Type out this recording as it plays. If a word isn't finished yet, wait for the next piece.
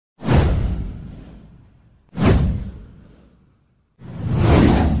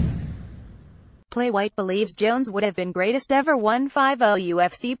playWhite believes Jones would have been greatest ever. 150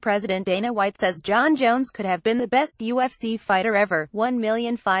 UFC President Dana White says Jon Jones could have been the best UFC fighter ever.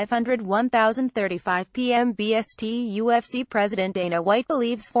 1,501,035 p.m. BST. UFC President Dana White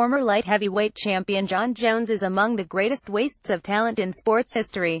believes former light heavyweight champion Jon Jones is among the greatest wastes of talent in sports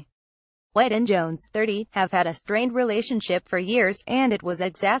history. White and Jones, 30, have had a strained relationship for years, and it was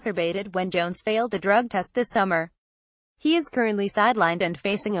exacerbated when Jones failed a drug test this summer. He is currently sidelined and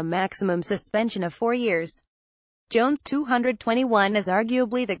facing a maximum suspension of 4 years. Jones, 221, is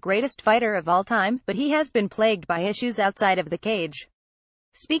arguably the greatest fighter of all time, but he has been plagued by issues outside of the cage.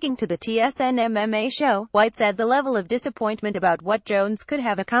 Speaking to the TSN MMA show, White said the level of disappointment about what Jones could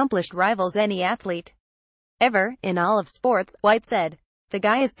have accomplished rivals any athlete ever, in all of sports. White said, "The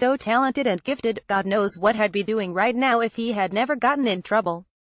guy is so talented and gifted, God knows what I'd be doing right now if he had never gotten in trouble.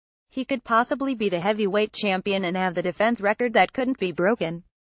 He could possibly be the heavyweight champion and have the defense record that couldn't be broken."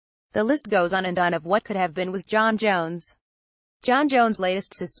 The list goes on and on of what could have been with Jon Jones. Jon Jones'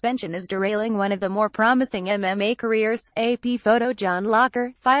 latest suspension is derailing one of the more promising MMA careers. AP photo. John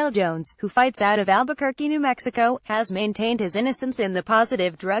Locker, Phil Jones, who fights out of Albuquerque, New Mexico, has maintained his innocence in the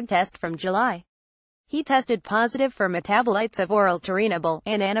positive drug test from July. He tested positive for metabolites of oral turinabol,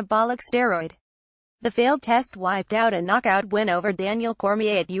 an anabolic steroid. The failed test wiped out a knockout win over Daniel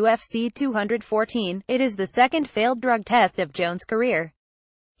Cormier at UFC 214. It is the second failed drug test of Jones' career.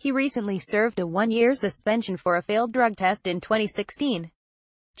 He recently served a 1-year suspension for a failed drug test in 2016.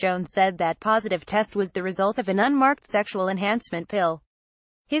 Jones said that positive test was the result of an unmarked sexual enhancement pill.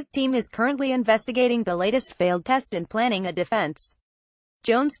 His team is currently investigating the latest failed test and planning a defense.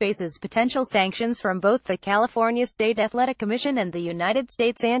 Jones faces potential sanctions from both the California State Athletic Commission and the United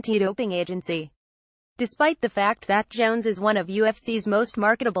States Anti-Doping Agency. Despite the fact that Jones is one of UFC's most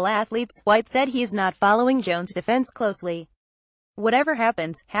marketable athletes, White said he is not following Jones' defense closely. "Whatever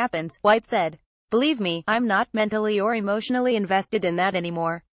happens, happens," White said. "Believe me, I'm not mentally or emotionally invested in that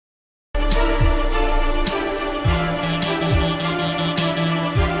anymore.